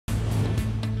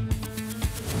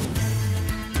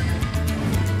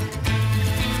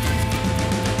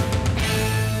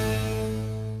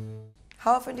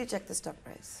How often do you check the stock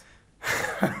price?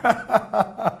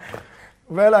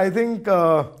 Well, I think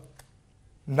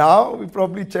now we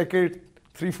probably check it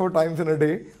 3-4 times in a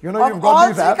day. You know, Of you've got all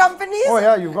these three apps. companies? Oh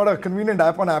yeah, you've got a convenient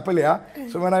app on Apple, yeah.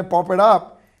 So when I pop it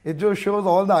up, it just shows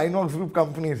all the Inox Group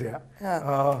companies, yeah.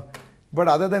 But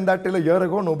other than that, till a year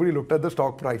ago, nobody looked at the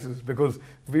stock prices because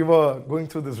we were going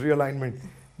through this realignment.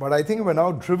 But I think we're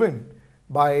now driven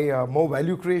by more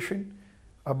value creation,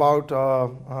 about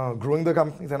growing the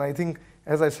companies. And I think,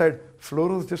 as I said,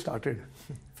 Fluoro's just started.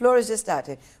 Fluoro's just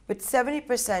started. With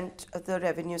 70% of the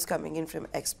revenues coming in from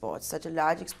exports, such a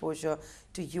large exposure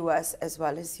to US as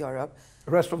well as Europe.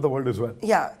 The rest of the world as well.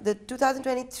 Yeah, the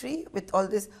 2023, with all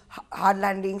this hard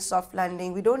landing, soft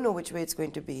landing, we don't know which way it's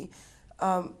going to be.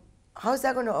 How is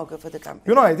that going to augur for the company?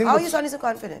 You know, I think how are you sounding so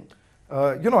confident?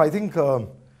 You know, I think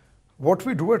what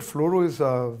we do at Fluoro is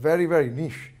very, very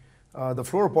niche. The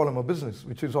fluoropolymer business,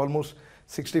 which is almost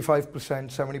 65%,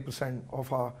 70%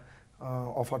 of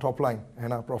our top line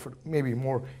and our profit, maybe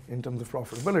more in terms of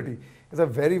profitability, is a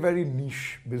very, very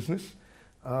niche business.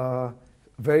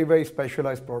 Very, very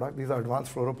specialized product. These are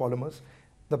advanced fluoropolymers.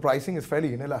 The pricing is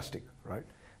fairly inelastic, right?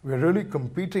 We're really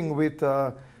competing with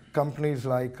companies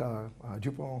like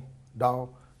DuPont, Dow,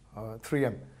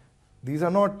 3M. These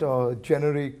are not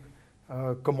generic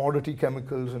commodity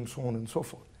chemicals and so on and so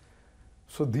forth.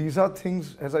 So these are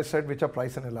things, as I said, which are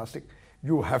price inelastic.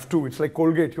 You have to, it's like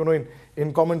Colgate, you know,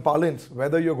 in common parlance,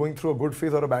 whether you're going through a good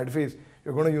phase or a bad phase,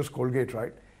 you're going to use Colgate,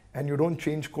 right? And you don't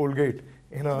change Colgate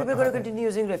in a... People are going to continue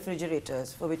using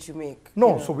refrigerators for which you make...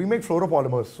 No, so we make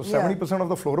fluoropolymers. So 70% of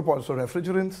the fluoropolymers, so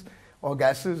refrigerants or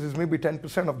gases is maybe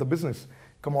 10% of the business.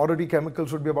 Commodity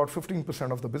chemicals would be about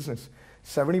 15% of the business.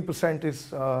 70%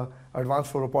 is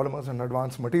advanced fluoropolymers and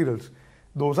advanced materials.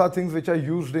 Those are things which are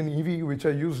used in EV, which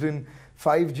are used in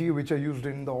 5G, which are used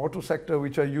in the auto sector,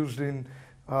 which are used in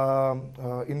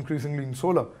increasingly in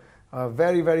solar.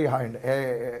 Very, very high-end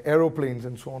aeroplanes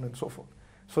and so on and so forth.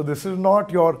 So this is not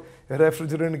your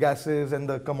refrigerant gases and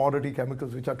the commodity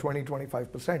chemicals, which are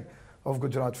 20-25% of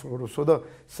Gujarat Fluoro. So the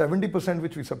 70%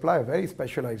 which we supply are very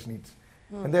specialized needs,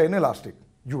 and they're inelastic.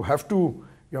 You have to,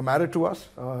 you're married to us.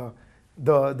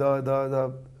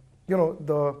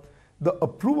 The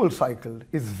approval cycle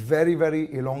is very,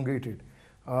 very elongated.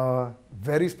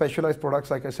 Very specialized products,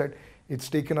 like I said, it's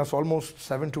taken us almost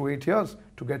 7 to 8 years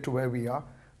to get to where we are.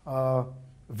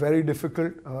 Very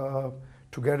difficult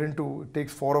to get into. It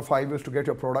takes 4 or 5 years to get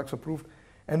your products approved.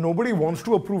 And nobody wants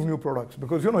to approve new products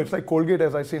because, you know, it's like Colgate,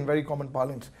 as I say in very common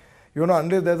parlance. You know,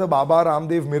 unless there's a Baba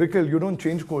Ramdev miracle, you don't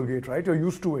change Colgate, right? You're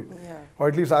used to it. Yeah. Or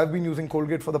at least I've been using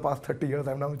Colgate for the past 30 years.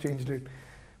 I've now changed it.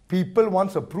 People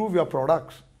once approve your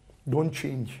products, don't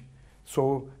change.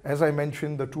 So, as I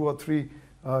mentioned, the 2 or 3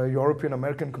 European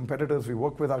American competitors we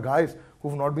work with are guys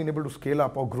who've not been able to scale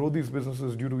up or grow these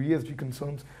businesses due to ESG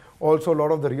concerns. Also, a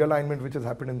lot of the realignment which has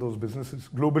happened in those businesses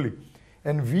globally.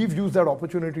 And we've used that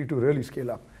opportunity to really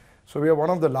scale up. So we are one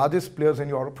of the largest players in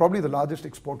Europe, probably the largest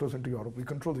exporters into Europe. We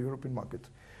control the European markets.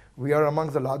 We are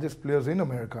amongst the largest players in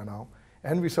America now,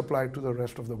 and we supply to the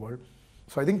rest of the world.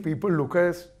 So I think people look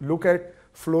at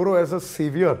Fluoro as a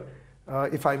savior,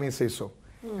 if I may say so.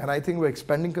 And I think we're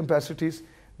expanding capacities.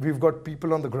 We've got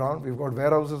people on the ground. We've got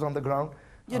warehouses on the ground.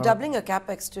 You're doubling your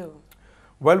capex too.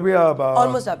 Well, we are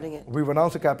almost doubling it. We've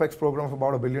announced a capex program of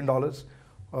about $1 billion.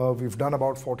 We've done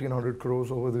about 1,400 crores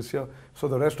over this year. So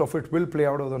the rest of it will play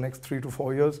out over the next 3 to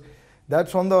 4 years.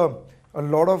 That's on a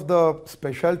lot of the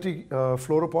specialty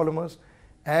fluoropolymers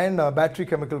and battery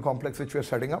chemical complex which we're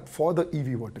setting up for the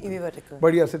EV vertical. EV vertical.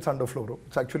 But yes, it's under Fluoro.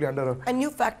 It's actually under a... And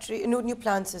new factory, new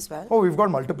plants as well? Oh, we've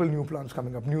got multiple new plants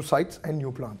coming up, new sites and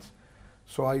new plants.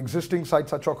 So our existing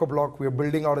sites are chock-a-block. We're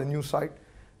building out a new site.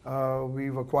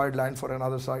 We've acquired land for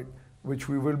another site, which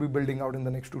we will be building out in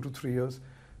the next 2 to 3 years.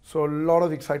 So a lot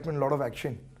of excitement, a lot of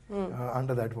action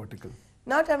under that vertical.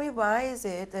 Now tell me, why is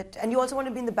it that, and you also want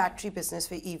to be in the battery business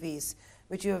for EVs,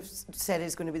 which you have said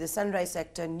is going to be the sunrise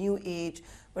sector, new age,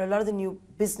 where a lot of the new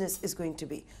business is going to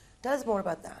be. Tell us more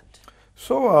about that.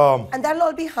 So, and that'll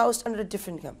all be housed under a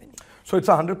different company. So it's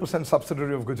a 100%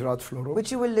 subsidiary of Gujarat Fluoro.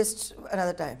 Which you will list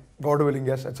another time. God willing,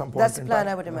 yes, at some point. That's the plan,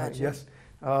 I would imagine. Yes.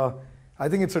 I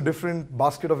think it's a different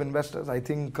basket of investors. I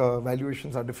think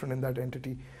valuations are different in that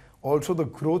entity. Also, the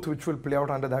growth which will play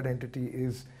out under that entity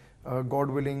is, God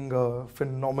willing,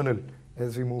 phenomenal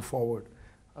as we move forward.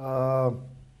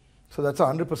 So that's a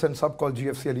 100% sub called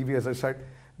GFCL EV, as I said.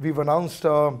 We've announced,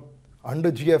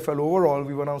 under GFL overall,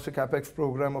 we've announced a capex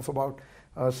program of about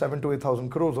 7,000 to 8,000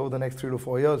 crores over the next 3 to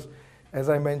 4 years. As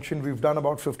I mentioned, we've done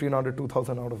about 1,500,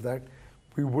 2,000 out of that.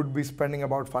 We would be spending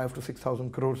about 5,000 to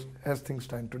 6,000 crores as things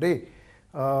stand today.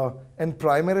 And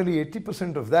primarily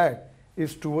 80% of that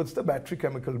is towards the battery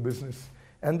chemical business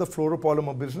and the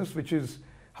fluoropolymer business, which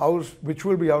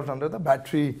will be housed under the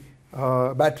battery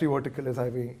vertical, as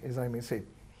I may say.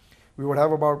 We would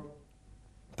have about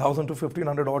 1,000 to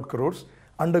 1,500 odd crores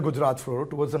under Gujarat Fluoro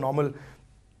towards the normal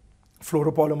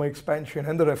fluoropolymer expansion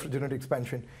and the refrigerant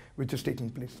expansion which is taking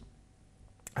place.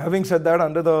 Having said that,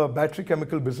 under the battery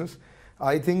chemical business,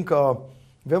 I think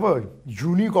we have a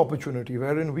unique opportunity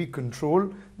wherein we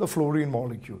control the fluorine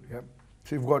molecule. Yeah?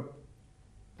 So you've got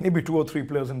maybe 2 or 3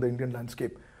 players in the Indian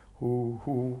landscape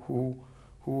who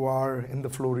are in the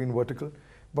fluorine vertical.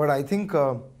 But I think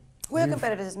who are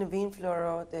competitors? Naveen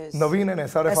Fluoro, there's Naveen and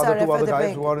SRF are the 2 other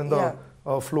guys who are in the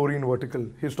yeah. Fluorine vertical.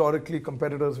 Historically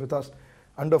competitors with us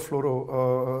under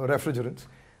fluoro refrigerants.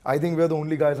 I think we're the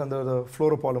only guys under the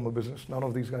fluoropolymer business. None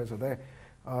of these guys are there.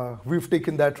 We've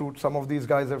taken that route. Some of these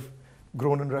guys have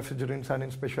grown in refrigerants and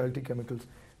in specialty chemicals.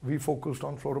 We focused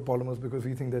on fluoropolymers because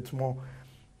we think that's more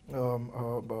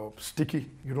sticky.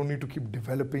 You don't need to keep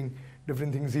developing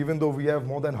different things, even though we have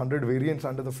more than 100 variants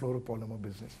under the fluoropolymer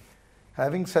business.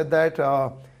 Having said that,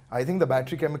 I think the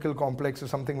battery chemical complex is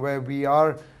something where we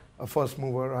are a first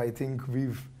mover. I think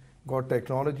we've got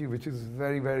technology which is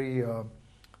very, very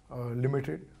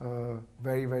limited,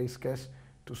 very, very scarce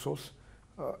to source.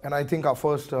 And I think our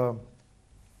first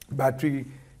battery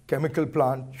chemical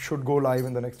plant should go live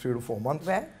in the next 3 to 4 months.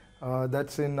 Where?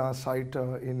 That's in our site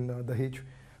in Dahej,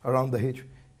 around Dahej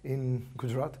in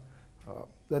Gujarat.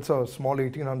 That's a small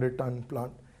 1,800 ton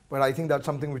plant. But I think that's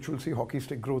something which will see hockey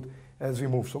stick growth as we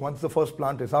move. So once the first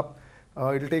plant is up,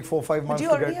 it'll take 4 or 5 months. Do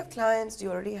you already have clients? Do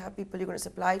you already have people you're going to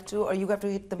supply to, or you have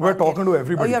to hit the market? We're talking to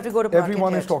everybody. Or you have to go to market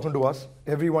Everyone yet? is talking to us.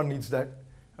 Everyone needs that.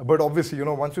 But obviously,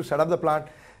 once you set up the plant,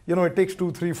 it takes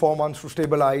 2, 3, 4 months to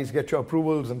stabilize, get your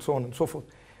approvals, and so on and so forth.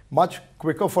 Much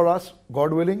quicker for us,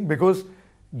 God willing, because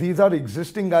these are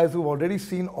existing guys who've already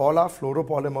seen all our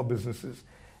fluoropolymer businesses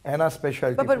and our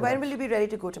specialty But products. when will you be ready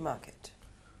to go to market?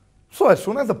 So as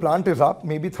soon as the plant is up,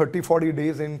 maybe 30, 40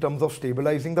 days in terms of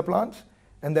stabilizing the plants,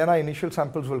 and then our initial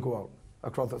samples will go out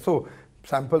across. So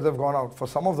samples have gone out for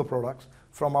some of the products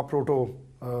from our proto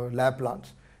lab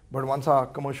plants. But once our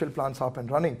commercial plants are up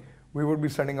and running, we would be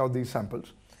sending out these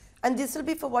samples. And this will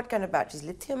be for what kind of batteries?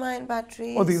 Lithium-ion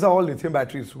batteries? Oh, these are all lithium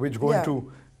batteries which go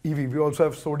into EV. We also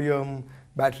have sodium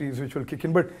batteries which will kick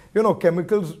in. But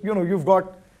chemicals, you've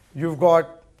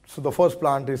got. So the first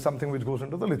plant is something which goes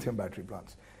into the lithium battery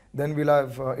plants. Then we'll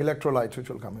have electrolytes which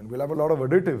will come in. We'll have a lot of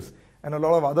additives and a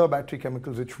lot of other battery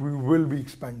chemicals which we will be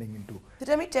expanding into. So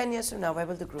tell me 10 years from now, where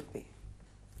will the group be?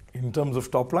 In terms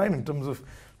of top line, in terms of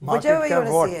market Whichever way you cap,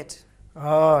 want to see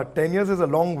it. 10 years is a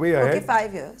long way ahead. Okay,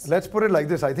 5 years. Let's put it like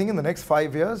this. I think in the next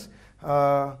 5 years,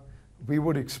 we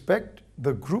would expect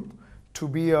the group to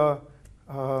be a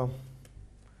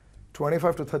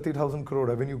 25 to 30,000 crore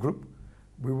revenue group.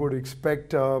 We would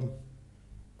expect our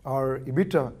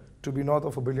EBITDA to be north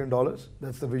of $1 billion.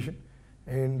 That's the vision.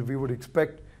 And we would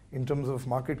expect, in terms of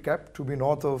market cap, to be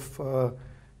north of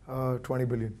 20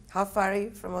 billion. How far are you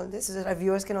from all this so that our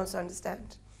viewers can also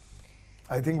understand?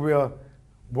 I think we are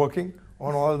working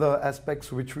on all the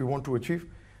aspects which we want to achieve.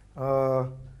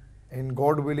 And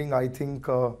God willing, I think,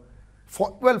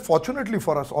 fortunately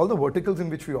for us, all the verticals in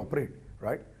which we operate,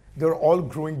 right, they're all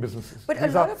growing businesses. But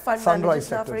These a lot are of fund sunrise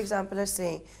managers now, for sectors. example, are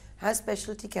saying, has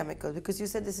specialty chemical, because you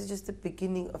said this is just the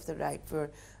beginning of the ride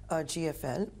for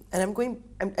GFL, and I'm going,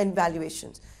 and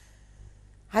valuations.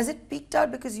 Has it peaked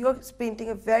out? Because you're painting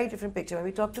a very different picture. When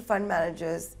we talk to fund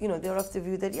managers, they're of the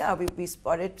view that, yeah, we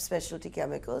spotted specialty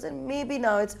chemicals, and maybe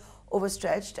now it's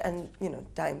overstretched and,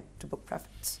 time to book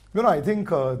profits. I think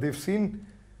they've seen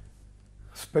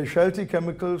specialty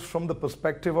chemicals from the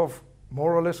perspective of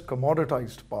more or less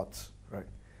commoditized parts, right?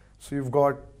 So you've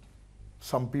got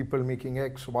some people making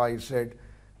X, Y, Z.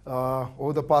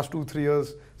 Over the past 2, 3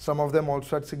 years, some of them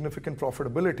also had significant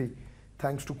profitability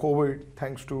thanks to COVID,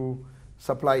 thanks to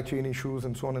supply chain issues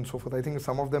and so on and so forth. I think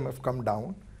some of them have come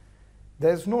down.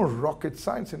 There's no rocket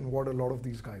science in what a lot of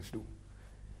these guys do.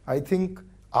 I think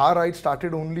our ride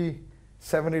started only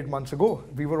 7, 8 months ago.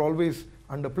 We were always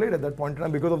underplayed at that point in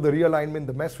time because of the realignment,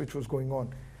 the mess which was going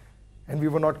on. And we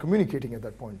were not communicating at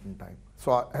that point in time.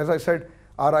 So as I said,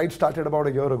 our ride started about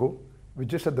a year ago. We're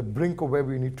just at the brink of where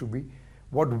we need to be.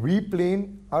 What we play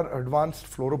in are advanced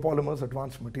fluoropolymers,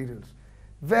 advanced materials.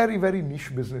 Very, very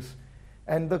niche business.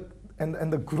 And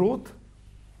the growth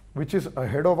which is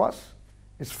ahead of us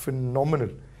is phenomenal.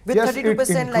 With yes,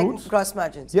 32% like gross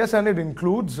margins. Yes, and it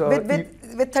includes... with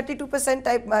 32%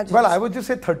 type margins. Well, I would just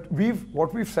say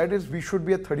what we've said is we should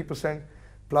be at 30%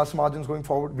 plus margins going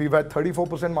forward. We've had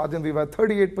 34% margins, we've had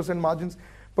 38% margins,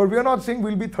 but we are not saying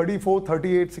we'll be 34,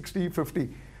 38, 60, 50.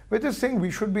 We're just saying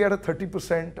we should be at a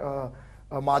 30%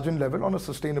 margin level on a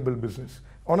sustainable basis.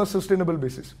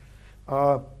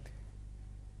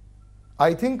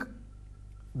 I think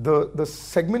the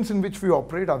segments in which we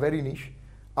operate are very niche.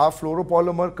 Our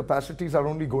fluoropolymer capacities are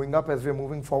only going up as we're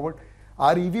moving forward.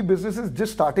 Our EV business is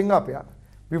just starting up, yeah.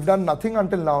 We've done nothing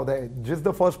until now there, just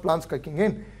the first plants kicking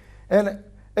in. And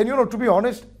you know, to be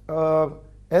honest,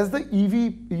 as the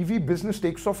EV business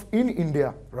takes off in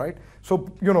India, right? So,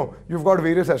 you know, you've got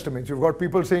various estimates. You've got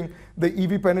people saying the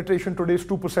EV penetration today is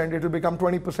 2%, it will become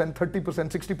 20%, 30%,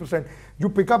 60%. You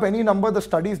pick up any number, the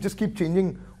studies just keep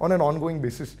changing on an ongoing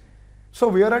basis. So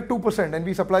we are at 2% and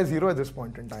we supply 0 at this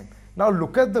point in time. Now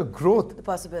look at the growth, the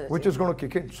possibility, which is going to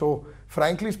kick in. So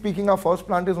frankly speaking, our first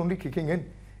plant is only kicking in.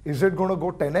 Is it going to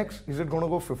go 10x? Is it going to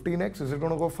go 15x? Is it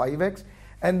going to go 5x?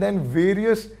 And then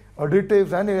various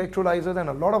additives and electrolyzers and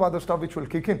a lot of other stuff which will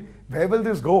kick in. Where will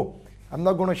this go? I'm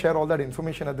not going to share all that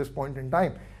information at this point in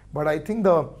time. But I think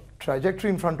the trajectory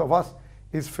in front of us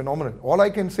is phenomenal. All I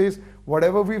can say is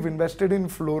whatever we've invested in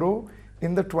fluoro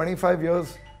in the 25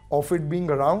 years of it being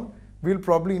around, we'll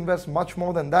probably invest much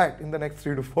more than that in the next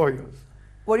 3 to 4 years.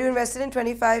 What you invested in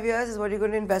 25 years is what you're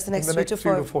going to invest in the next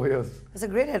 3 to 4 years. That's a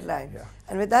great headline. Yeah.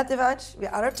 And with that, Devansh, we're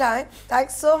out of time.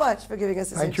 Thanks so much for giving us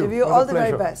this Thank interview. You. All the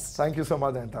pleasure. very best. Thank you so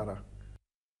much, Nayantara.